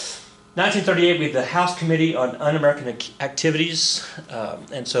 1938, we had the House Committee on Un-American Activities,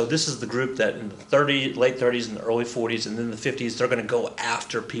 and so this is the group that in the late 30s and the early 40s and then the 50s, they're going to go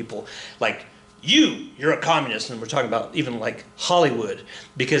after people like, you're a communist, and we're talking about even like Hollywood,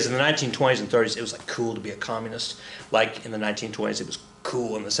 because in the 1920s and 30s, it was like cool to be a communist. Like in the 1920s, it was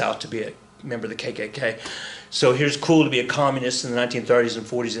cool in the South to be a member of the KKK. So here's cool to be a communist in the 1930s and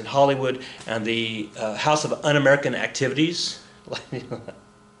 40s in Hollywood, and the House of Un-American Activities,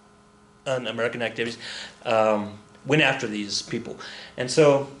 un-American activities, went after these people. And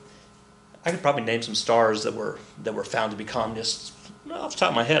so I could probably name some stars that were found to be communists. Off the top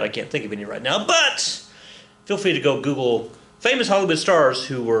of my head, I can't think of any right now, but feel free to go Google famous Hollywood stars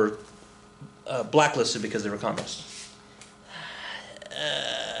who were blacklisted because they were communists.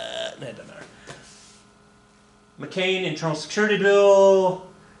 No, it doesn't matter. McCain Internal Security Bill.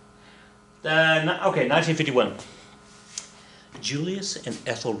 Okay, 1951. Julius and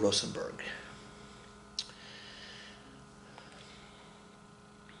Ethel Rosenberg.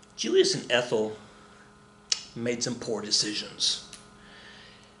 Julius and Ethel made some poor decisions.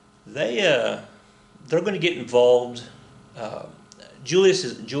 They're going to get involved. Julius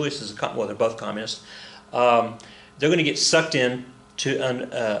is well, they're both communists. They're going to get sucked in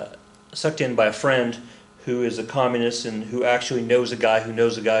by a friend who is a communist and who actually knows a guy who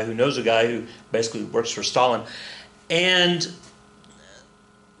knows a guy who knows a guy who basically works for Stalin, and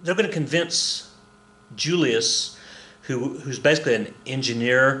they're going to convince Julius, who's basically an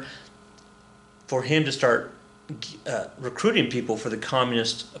engineer, for him to start recruiting people for the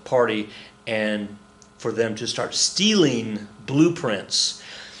Communist Party and for them to start stealing blueprints.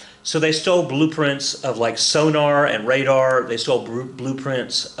 So they stole blueprints of like sonar and radar. They stole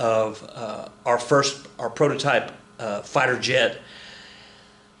blueprints of our prototype fighter jet,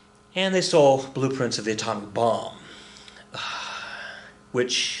 and they stole blueprints of the atomic bomb.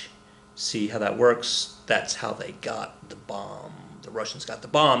 Which, see how that works? That's how they got the bomb. The Russians got the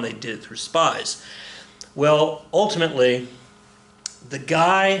bomb. They did it through spies. Well, ultimately, the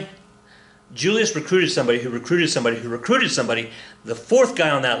guy, Julius recruited somebody who recruited somebody who recruited somebody. The fourth guy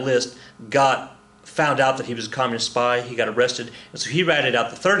on that list found out that he was a communist spy. He got arrested. And so he ratted out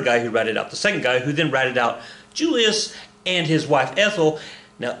the third guy, who ratted out the second guy, who then ratted out Julius and his wife Ethel.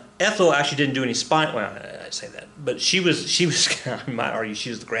 Now, Ethel actually didn't do any spying. Well, I say that, but she was. I might argue she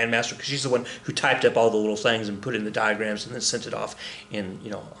was the grandmaster, because she's the one who typed up all the little things and put in the diagrams and then sent it off in,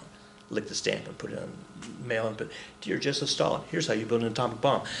 licked the stamp and put it on mail and put, "Dear Joseph Stalin, here's how you build an atomic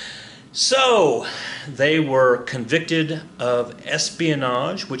bomb." So they were convicted of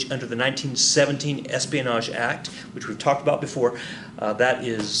espionage, which under the 1917 Espionage Act, which we've talked about before, that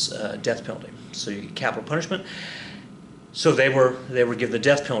is death penalty. So you get capital punishment. So they were given the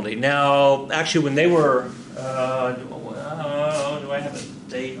death penalty. Now, actually, when they were, do I have a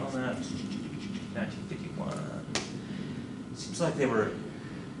date on that? 1951. Seems like it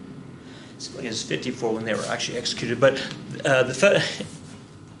was 54 when they were actually executed. But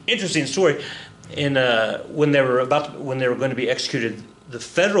interesting story. When they were going to be executed, the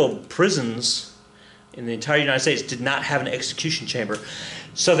federal prisons in the entire United States did not have an execution chamber.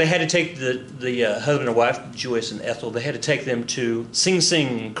 So they had to take the husband and wife, Julius and Ethel, they had to take them to Sing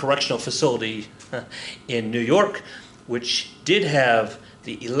Sing Correctional Facility in New York, which did have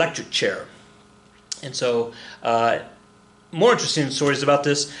the electric chair. And so, more interesting stories about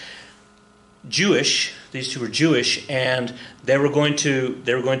this. These two were Jewish, and they were going to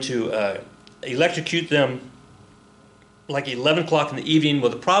electrocute them like 11 o'clock in the evening.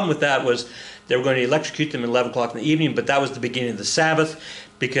 Well, the problem with that was they were going to electrocute them at 11 o'clock in the evening, but that was the beginning of the Sabbath,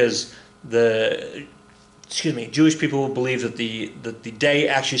 because Jewish people believe that the day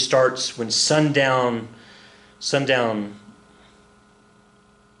actually starts when sundown.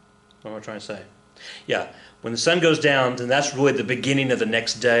 What am I trying to say? Yeah, when the sun goes down, then that's really the beginning of the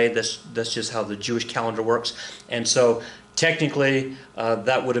next day. That's just how the Jewish calendar works. And so technically,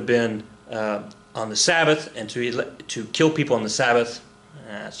 that would have been on the Sabbath, and to kill people on the Sabbath,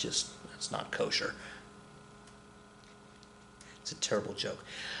 that's not kosher. It's a terrible joke.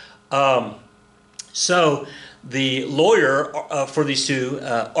 So the lawyer for these two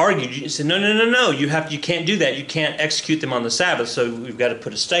argued. He said, no, you can't do that. You can't execute them on the Sabbath. So we've got to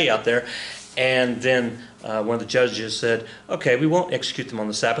put a stay out there. And then one of the judges said, okay, we won't execute them on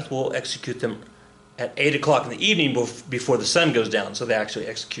the Sabbath. We'll execute them at 8 o'clock in the evening before the sun goes down. So they actually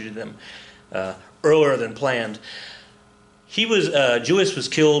executed them earlier than planned. Julius was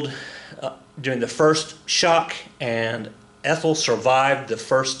killed during the first shock, and Ethel survived the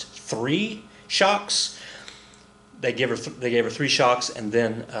first 3 shocks. They gave her 3 shocks, and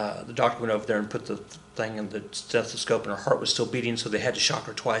then the doctor went over there and put the thing in the stethoscope, and her heart was still beating, so they had to shock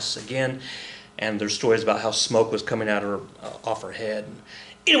her twice again. And there's stories about how smoke was coming out of off her head.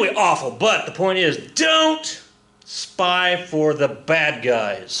 Anyway, awful. But the point is, don't spy for the bad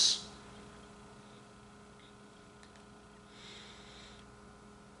guys.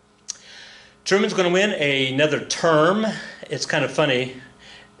 Truman's going to win another term. It's kind of funny.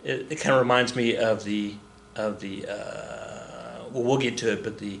 It kind of reminds me of the well, we'll get to it,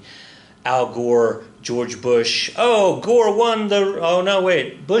 but the Al Gore, George Bush. Oh, Gore won the. Oh no,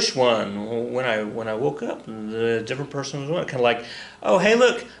 wait, Bush won. When I woke up, the different person was winning. Kind of like, oh hey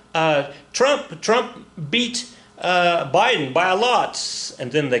look, Trump beat Biden by a lot,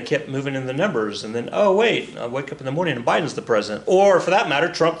 and then they kept moving in the numbers, and then oh wait, I wake up in the morning and Biden's the president, or for that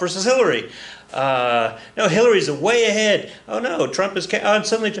matter, Trump versus Hillary. No, Hillary's way ahead. Oh no, Trump is. And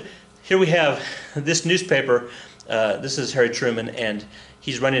suddenly, here we have this newspaper. This is Harry Truman, and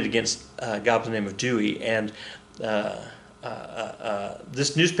he's running against a guy by the name of Dewey, and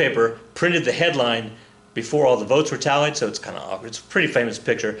this newspaper printed the headline before all the votes were tallied, so it's kind of awkward. It's a pretty famous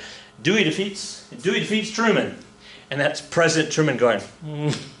picture. Dewey defeats Truman, and that's President Truman going,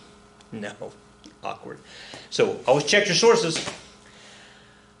 no, awkward. So always check your sources.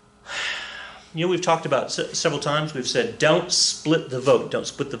 You know, we've talked about several times, we've said don't split the vote. Don't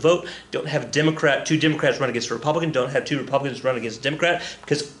split the vote. Don't have two Democrats run against a Republican. Don't have two Republicans run against a Democrat.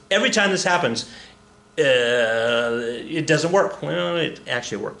 Because every time this happens, it doesn't work. Well, it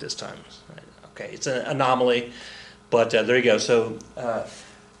actually worked this time. Okay, it's an anomaly. But there you go. So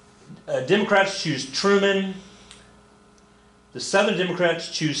Democrats choose Truman. The Southern Democrats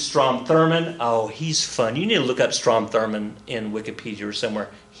choose Strom Thurmond. Oh, he's fun. You need to look up Strom Thurmond in Wikipedia or somewhere.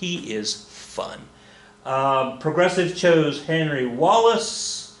 He is fun. Progressives chose Henry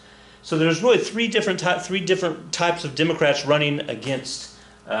Wallace. So there's really three different types of Democrats running against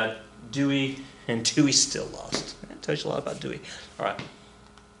Dewey, and Dewey still lost. That tells you a lot about Dewey. All right.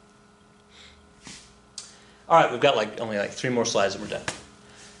 All right, we've got only 3 more slides and we're done.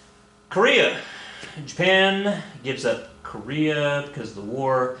 Korea. Japan gives up Korea because of the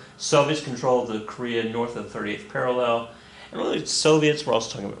war. Soviets control the Korea north of the 38th parallel. And really, the Soviets, we're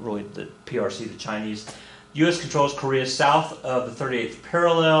also talking about really the PRC, the Chinese. U.S. controls Korea south of the 38th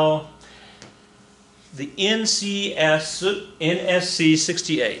parallel. The NSC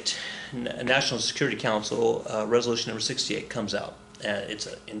 68, National Security Council, resolution number 68 comes out. It's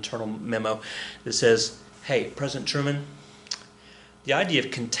an internal memo that says, hey, President Truman, the idea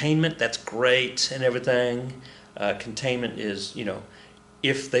of containment, that's great and everything. Containment is,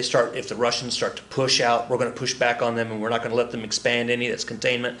 if the Russians start to push out, we're going to push back on them and we're not going to let them expand any. That's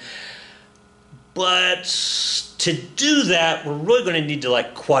containment. But to do that, we're really going to need to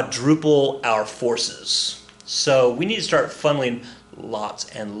quadruple our forces. So we need to start funneling lots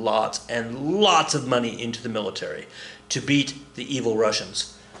and lots and lots of money into the military to beat the evil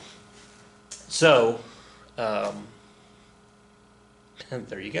Russians. So, and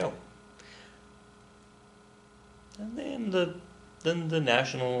there you go. And then the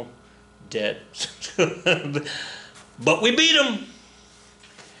national debt. But we beat them.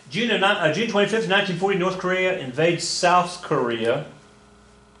 June 25th, 1940, North Korea invades South Korea.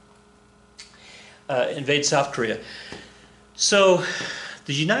 So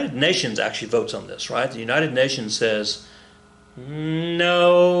the United Nations actually votes on this, right? The United Nations says,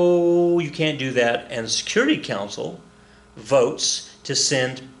 no, you can't do that. And the Security Council votes to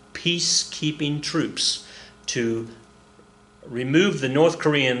send peacekeeping troops to remove the North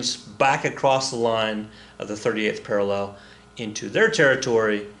Koreans back across the line of the 38th parallel into their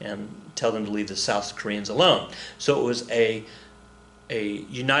territory and tell them to leave the South Koreans alone. So it was a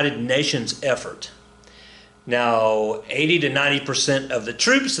United Nations effort. Now, 80 to 90% of the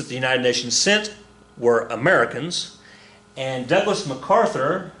troops that the United Nations sent were Americans, and Douglas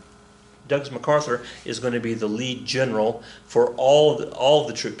MacArthur is going to be the lead general for all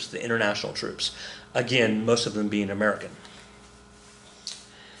the troops, the international troops. Again, most of them being American.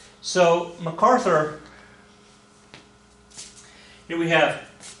 So MacArthur, here we have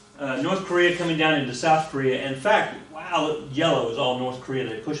North Korea coming down into South Korea. In fact, wow, yellow is all North Korea.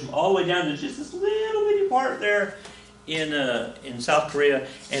 They push them all the way down to just this little bitty part there in South Korea,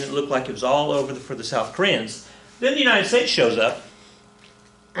 and it looked like it was all over for the South Koreans. Then the United States shows up.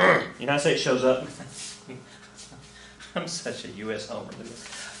 I'm such a U.S. homer.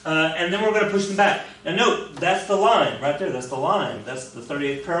 And then we're going to push them back. Now note, that's the line right there. That's the line. That's the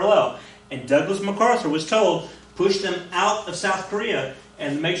 38th parallel. And Douglas MacArthur was told, push them out of South Korea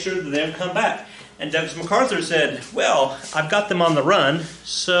and make sure that they don't come back. And Douglas MacArthur said, well, I've got them on the run,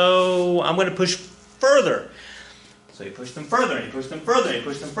 so I'm going to push further. So he pushed them further, and he pushed them further, and he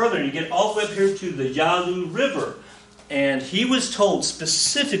pushed them further, and you get all the way up here to the Yalu River. And he was told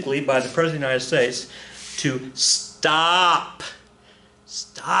specifically by the President of the United States to stop.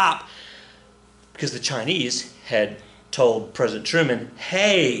 Stop. Because the Chinese had told President Truman,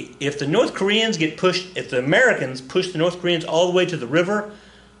 hey, if the North Koreans if the Americans push the North Koreans all the way to the river,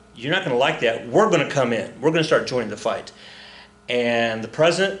 you're not going to like that. We're going to come in. We're going to start joining the fight. And the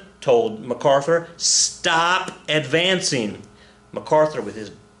President told MacArthur, stop advancing. MacArthur, with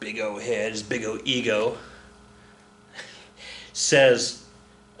his big old head, his big old ego, says,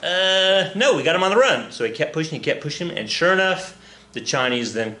 no, we got him on the run. So he kept pushing, and sure enough, the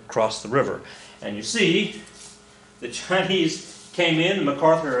Chinese then crossed the river. And you see, the Chinese came in,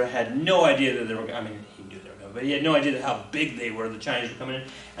 MacArthur had no idea that they were, I mean, he knew they were coming, but he had no idea how big they were, the Chinese were coming in,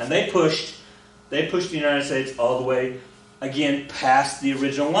 and they pushed the United States all the way, again, past the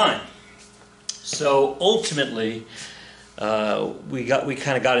original line. So ultimately, we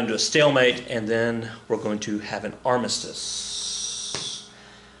kind of got into a stalemate, and then we're going to have an armistice.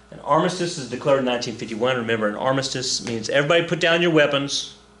 An armistice is declared in 1951. Remember, an armistice means everybody put down your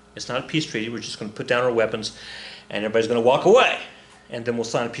weapons. It's not a peace treaty. We're just going to put down our weapons, and everybody's going to walk away. And then we'll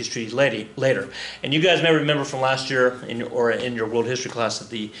sign a peace treaty later. And you guys may remember from last year, in your world history class, that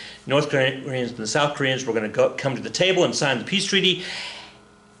the North Koreans and the South Koreans were going to come to the table and sign the peace treaty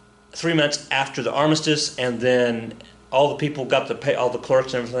 3 months after the armistice, and then all the people got all the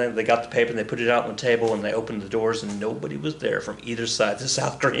clerks and everything, they got the paper and they put it out on the table and they opened the doors and nobody was there from either side, the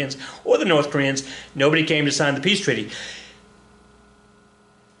South Koreans or the North Koreans. Nobody came to sign the peace treaty.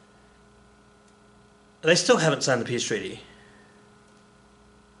 They still haven't signed the peace treaty.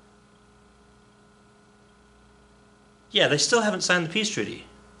 Yeah, they still haven't signed the peace treaty.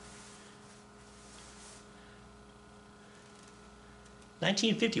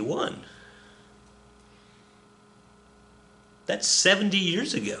 1951. That's 70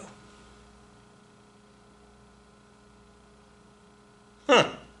 years ago. Huh.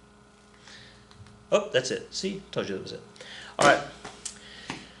 Oh, that's it. See? Told you that was it. All right.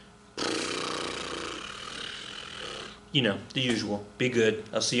 You know, the usual. Be good.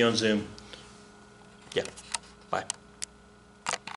 I'll see you on Zoom. Yeah.